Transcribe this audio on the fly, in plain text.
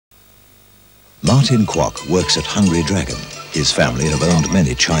Martin Kwok works at Hungry Dragon. His family have owned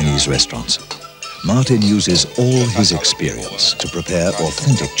many Chinese restaurants. Martin uses all his experience to prepare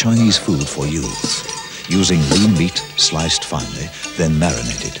authentic Chinese food for you. Using lean meat, sliced finely, then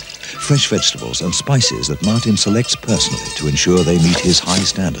marinated. Fresh vegetables and spices that Martin selects personally to ensure they meet his high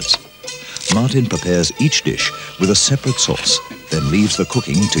standards. Martin prepares each dish with a separate sauce, then leaves the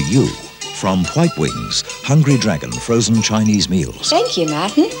cooking to you. From White Wings, Hungry Dragon frozen Chinese meals. Thank you,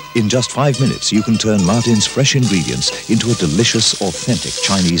 Martin. In just 5 minutes, you can turn Martin's fresh ingredients into a delicious, authentic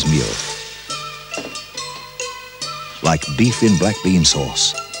Chinese meal. Like beef in black bean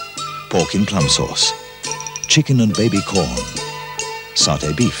sauce, pork in plum sauce, chicken and baby corn,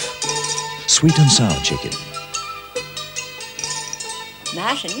 satay beef, sweet and sour chicken.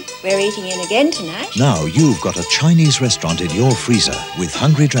 Martin, we're eating in again tonight. Now you've got a Chinese restaurant in your freezer with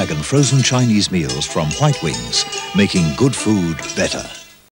Hungry Dragon frozen Chinese meals from White Wings, making good food better.